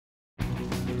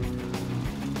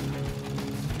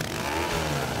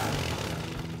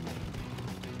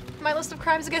my list of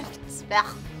crimes against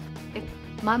spell. If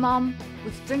my mom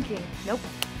was drinking, nope.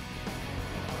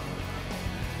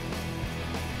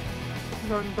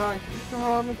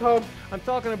 I'm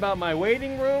talking about my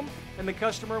waiting room and the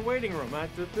customer waiting room.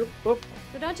 So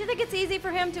don't you think it's easy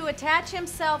for him to attach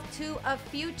himself to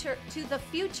the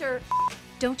future?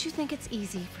 Don't you think it's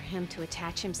easy for him to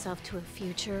attach himself to a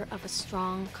future of a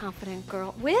strong, confident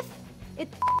girl with it?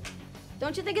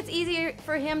 Don't you think it's easier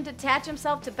for him to attach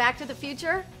himself to Back to the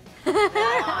Future?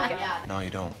 No,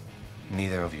 you don't.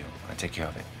 Neither of you. I take care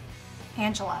of it.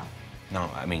 Angela. No,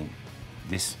 I mean,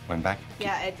 this went back.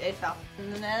 Yeah, it fell.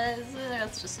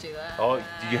 Let's just do that. Oh,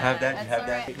 did you have that? You have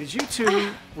that? Right. Did you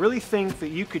two really think that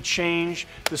you could change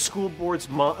the school board's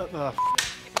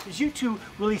did you two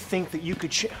really think that you could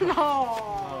change?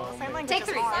 No. Sign language. Take is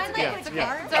 3. hard. Sign language.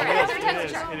 Yeah. Sorry.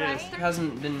 It is. It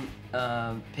hasn't been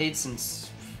paid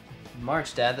since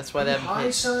March, Dad. That's why they haven't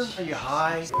paid. Son? Are you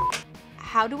high?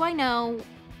 How do I know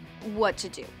what to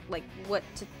do? Like, what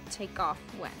to take off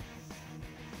when?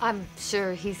 I'm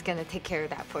sure he's gonna take care of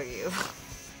that for you.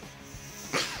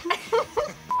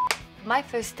 My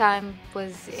first time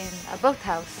was in a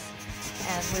boathouse,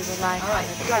 and we were lying on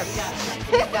the tarp.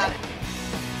 You got it.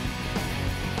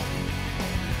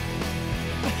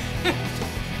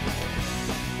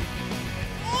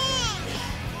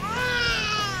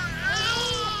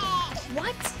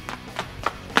 What?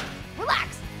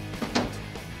 Relax.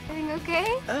 Everything okay?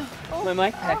 Oh, my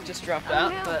mic pack just dropped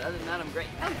out, no. but other than that, I'm great.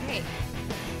 Okay.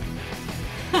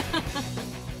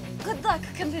 Good luck,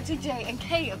 come to TJ and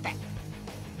K event.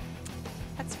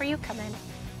 That's where you come in.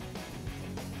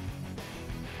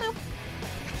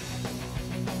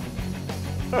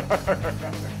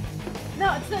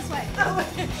 No, it's this way.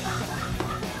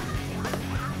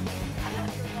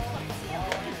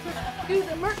 Do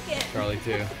the merkin. Charlie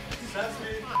too.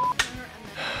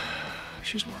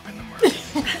 She's working the market.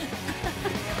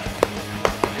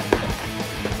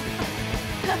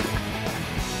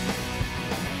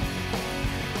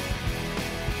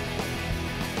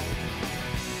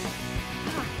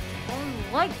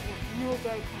 Like no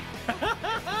day.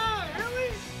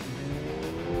 Really?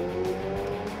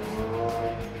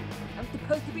 I'm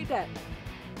supposed to be dead.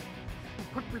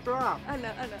 Put me down. I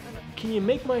know. Can you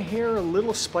make my hair a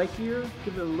little spikier?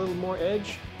 Give it a little more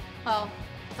edge? Oh,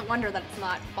 it's a wonder that it's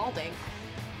not balding.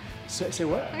 Say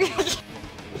what?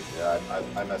 Yeah,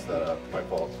 I messed that up. My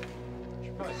fault.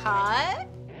 Cut.